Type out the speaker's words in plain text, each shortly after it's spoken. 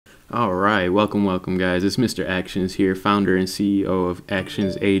Alright, welcome guys. It's Mr. Actions here, founder and CEO of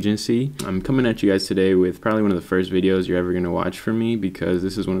Actions Agency. I'm coming at you guys today with probably one of the first videos you're ever going to watch from me, because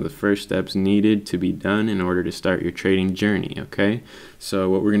this is one of the first steps needed to be done in order to start your trading journey, okay? So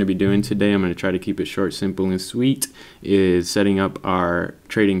what we're going to be doing today, I'm going to try to keep it short, simple, and sweet, is setting up our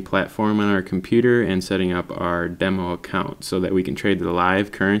trading platform on our computer and setting up our demo account so that we can trade the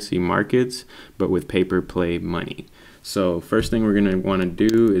live currency markets but with pay-per-play money. So first thing we're going to want to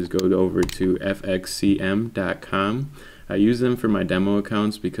do is go over to fxcm.com. I use them for my demo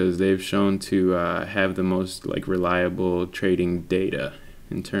accounts because they've shown to have the most reliable trading data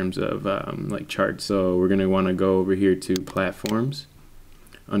in terms of charts. So we're going to want to go over here to platforms.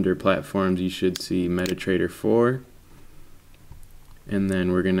 Under platforms you should see MetaTrader 4, and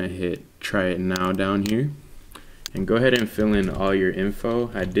then we're going to hit try it now down here. And go ahead and fill in all your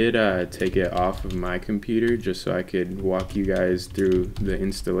info. I did take it off of my computer just so I could walk you guys through the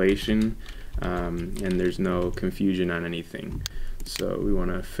installation and there's no confusion on anything. So we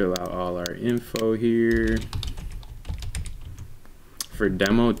want to fill out all our info here. For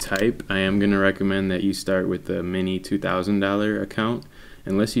demo type, I am going to recommend that you start with the mini $2,000 account.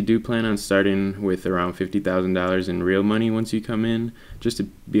 Unless you do plan on starting with around $50,000 in real money once you come in, just to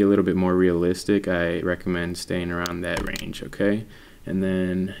be a little bit more realistic, I recommend staying around that range, okay? And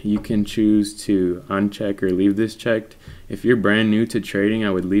then you can choose to uncheck or leave this checked. If you're brand new to trading,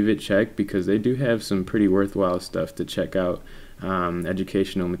 I would leave it checked because they do have some pretty worthwhile stuff to check out,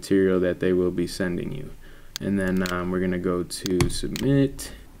 educational material that they will be sending you. And then we're going to go to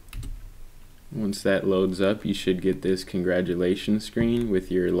submit. Once that loads up, you should get this congratulations screen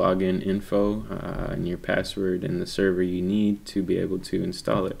with your login info and your password and the server you need to be able to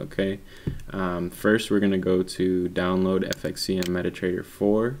install it, okay? First, we're going to go to download FXCM MetaTrader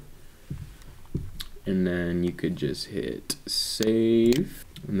 4, and then you could just hit save.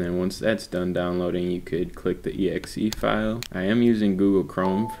 And then once that's done downloading, you could click the exe file. I am using Google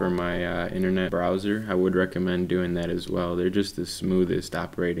Chrome for my internet browser. I would recommend doing that as well. They're just the smoothest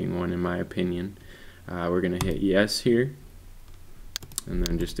operating one in my opinion. We're going to hit yes here, and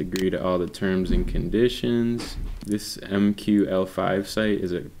then just agree to all the terms and conditions. This MQL5 site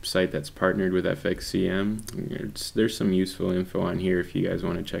is a site that's partnered with FXCM. There's some useful info on here if you guys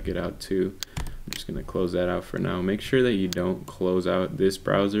want to check it out too. I'm just going to close that out for now. Make sure that you don't close out this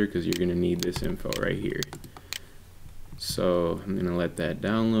browser because you're going to need this info right here. So I'm going to let that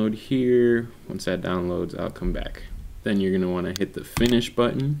download here. Once that downloads, I'll come back. Then you're going to want to hit the finish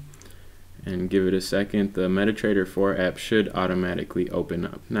button and give it a second. The MetaTrader 4 app should automatically open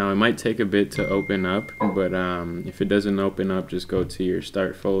up. Now it might take a bit to open up, but if it doesn't open up, just go to your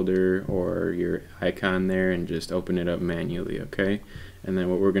start folder or your icon there and just open it up manually, okay? And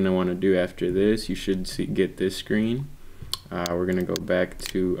then what we're going to want to do after this, you should get this screen. We're going to go back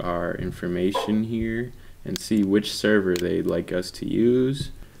to our information here and see which server they'd like us to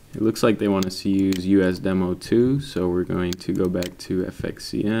use. It looks like they want us to use US Demo 2, so we're going to go back to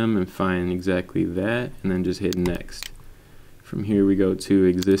FXCM and find exactly that, and then just hit next. From here we go to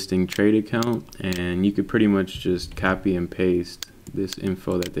existing trade account, and you could pretty much just copy and paste this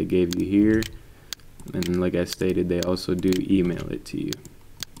info that they gave you here. And like I stated, they also do email it to you.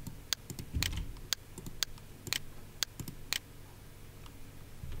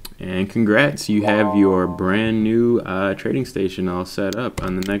 And congrats, you have your brand new trading station all set up.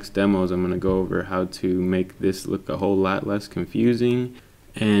 On the next demos, I'm going to go over how to make this look a whole lot less confusing.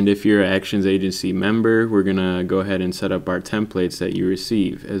 And if you're an Actions Agency member, we're going to go ahead and set up our templates that you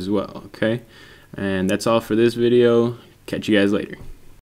receive as well, okay? And that's all for this video. Catch you guys later.